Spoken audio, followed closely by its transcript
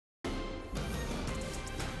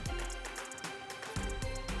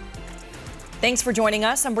Thanks for joining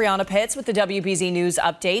us. I'm Brianna Pitts with the WBZ News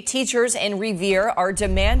Update. Teachers in Revere are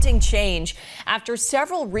demanding change after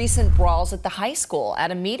several recent brawls at the high school.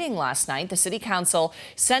 At a meeting last night, the City Council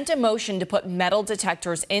sent a motion to put metal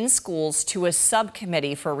detectors in schools to a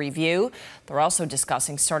subcommittee for review. They're also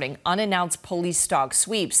discussing starting unannounced police dog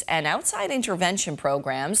sweeps and outside intervention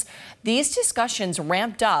programs. These discussions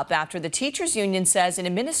ramped up after the teachers union says an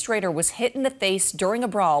administrator was hit in the face during a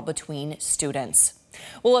brawl between students.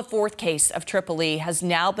 Well, a fourth case of Triple E has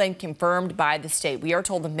now been confirmed by the state. We are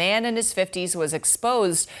told a man in his 50s was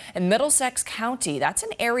exposed in Middlesex County. That's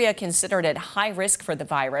an area considered at high risk for the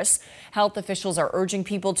virus. Health officials are urging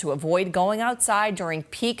people to avoid going outside during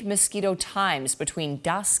peak mosquito times between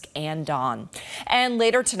dusk and dawn. And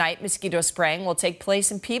later tonight, mosquito spraying will take place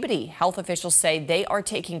in Peabody. Health officials say they are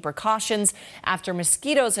taking precautions after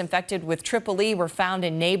mosquitoes infected with Triple E were found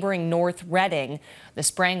in neighboring North Reading. The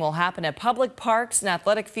spraying will happen at public parks and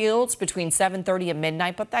athletic fields between 7:30 and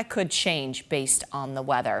midnight, but that could change based on the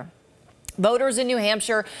weather. Voters in New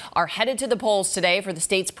Hampshire are headed to the polls today for the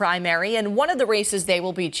state's primary, and one of the races they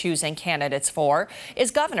will be choosing candidates for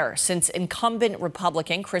is governor, since incumbent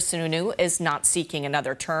Republican Chris Sununu is not seeking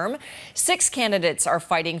another term. 6 candidates are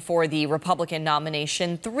fighting for the Republican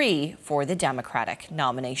nomination, 3 for the Democratic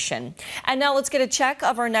nomination. And now let's get a check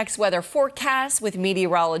of our next weather forecast with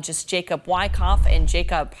meteorologist Jacob Wyckoff. And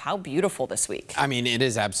Jacob, how beautiful this week. I mean, it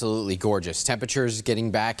is absolutely gorgeous. Temperatures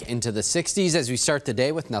getting back into the 60s as we start the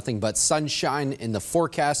day with nothing but sunshine in the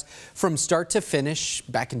forecast from start to finish,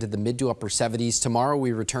 back into the mid to upper 70s. Tomorrow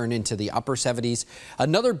we return into the upper 70s.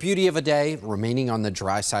 Another beauty of a day, remaining on the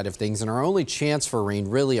dry side of things, and our only chance for rain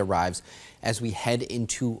really arrives as we head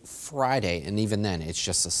into Friday, and even then it's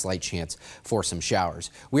just a slight chance for some showers.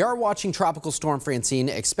 We are watching Tropical Storm Francine,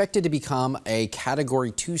 expected to become a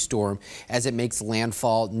Category 2 storm as it makes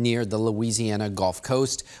landfall near the Louisiana Gulf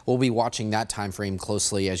Coast. We'll be watching that time frame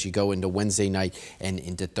closely as you go into Wednesday night and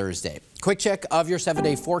into Thursday. Quick check of your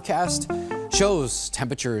 7-day forecast shows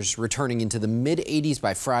temperatures returning into the mid 80s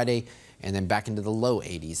by Friday, and then back into the low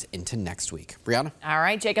 80s into next week. Brianna? All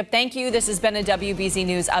right, Jacob, thank you. This has been a WBZ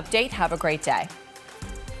News Update. Have a great day.